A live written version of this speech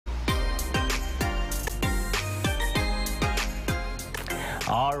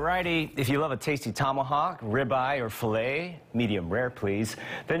Alrighty, if you love a tasty tomahawk, ribeye, or filet, medium rare please,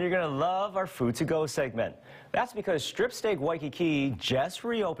 then you're going to love our Food2Go segment. That's because STRIPSTEAK Waikiki just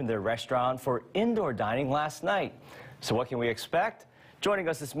reopened their restaurant for indoor dining last night. So what can we expect? Joining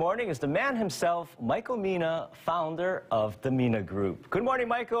us this morning is the man himself, Michael Mina, founder of the Mina Group. Good morning,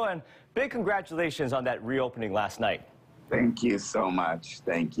 Michael, and big congratulations on that reopening last night. Thank you so much.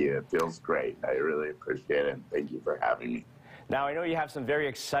 Thank you. It feels great. I really appreciate it. Thank you for having me. Now, I know you have some very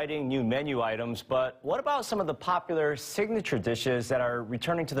exciting new menu items, but what about some of the popular signature dishes that are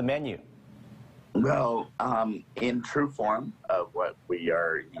returning to the menu? Well, in true form of what we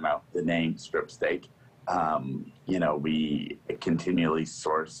are, the name STRIPSTEAK, we continually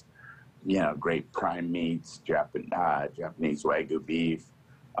source, great prime meats, Japanese Wagyu beef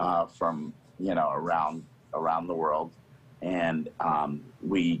from, around the world. And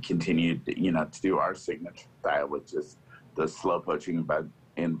we continue, to do our signature style, which is the slow poaching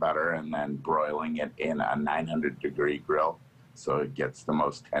in butter and then broiling it in a 900-degree grill so it gets the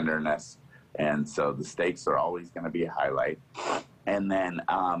most tenderness. And so the steaks are always going to be a highlight. And then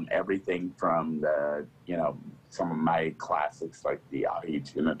everything from the, some of my classics like the ahi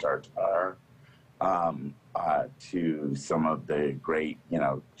tuna tartare to some of the great,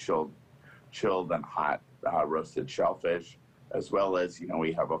 chilled and hot roasted shellfish, as well as,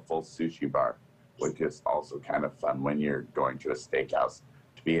 we have a full sushi bar, which is also kind of fun when you're going to a steakhouse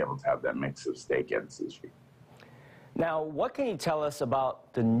to be able to have that mix of steak and sushi. Now, what can you tell us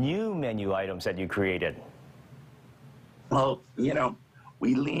about the new menu items that you created? Well,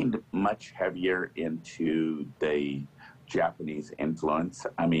 we leaned much heavier into the Japanese influence.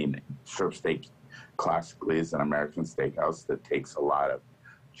 I mean, STRIPSTEAK classically is an American steakhouse that takes a lot of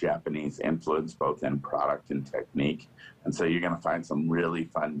Japanese influence, both in product and technique. And so you're going to find some really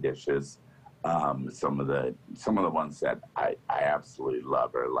fun dishes. Some of the ones that I absolutely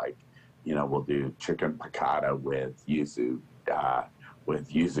love are like, we'll do chicken piccata with yuzu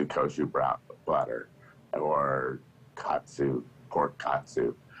kosher butter, or katsu, pork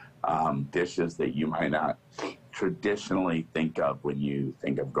katsu, dishes that you might not traditionally think of when you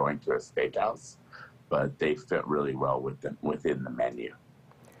think of going to a steakhouse, but they fit really well within the menu.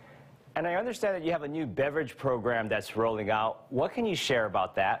 And I understand that you have a new beverage program that's rolling out. What can you share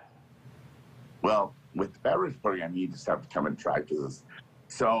about that? Well, with the beverage program, you just have to come and try because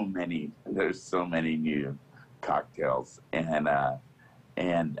there's so many new cocktails. And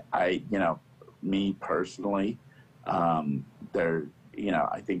I, me personally, I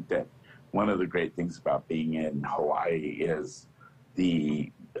think that one of the great things about being in Hawaii is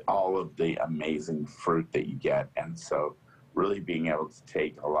all of the amazing fruit that you get. And so really being able to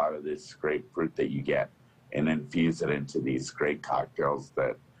take a lot of this great fruit that you get and infuse it into these great cocktails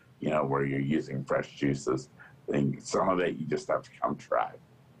that, where you're using fresh juices. I think some of it you just have to come try.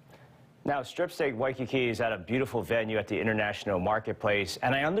 Now, STRIPSTEAK Waikiki is at a beautiful venue at the International Marketplace,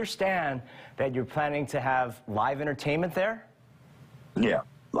 and I understand that you're planning to have live entertainment there? Yeah,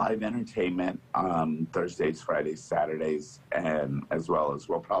 live entertainment Thursdays, Fridays, Saturdays, and as well as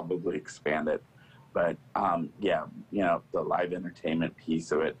we'll probably expand it. But the live entertainment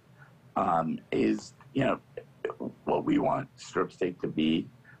piece of it is, what we want STRIPSTEAK to be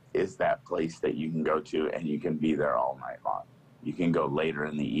is that place that you can go to and you can be there all night long. You can go later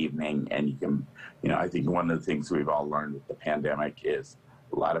in the evening and you can, I think one of the things we've all learned with the pandemic is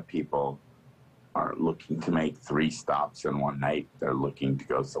a lot of people aren't looking to make 3 stops in one night. They're looking to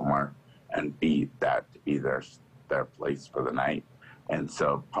go somewhere and be their place for the night. And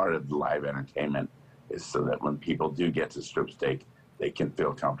so part of the live entertainment is so that when people do get to STRIPSTEAK, they can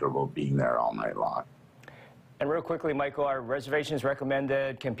feel comfortable being there all night long. And real quickly, Michael, are reservations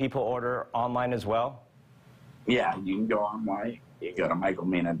recommended? Can people order online as well? Yeah, you can go online. You can go to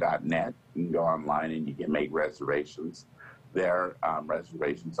michaelmina.net. You can go online and you can make reservations there.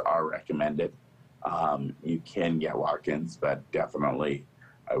 Reservations are recommended. You can get walk-ins, but definitely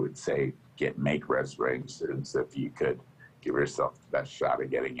I would say make reservations if you could give yourself the best shot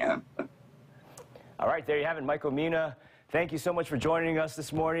at getting in. All right, there you have it, Michael Mina. Thank you so much for joining us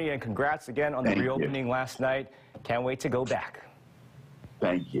this morning, and congrats again on the reopening last night. Can't wait to go back.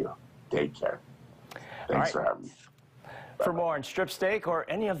 Thank you. Take care. Thanks for having me. For more on STRIPSTEAK or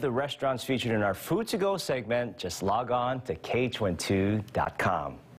any of the restaurants featured in our Food2Go segment, just log on to KH12.com.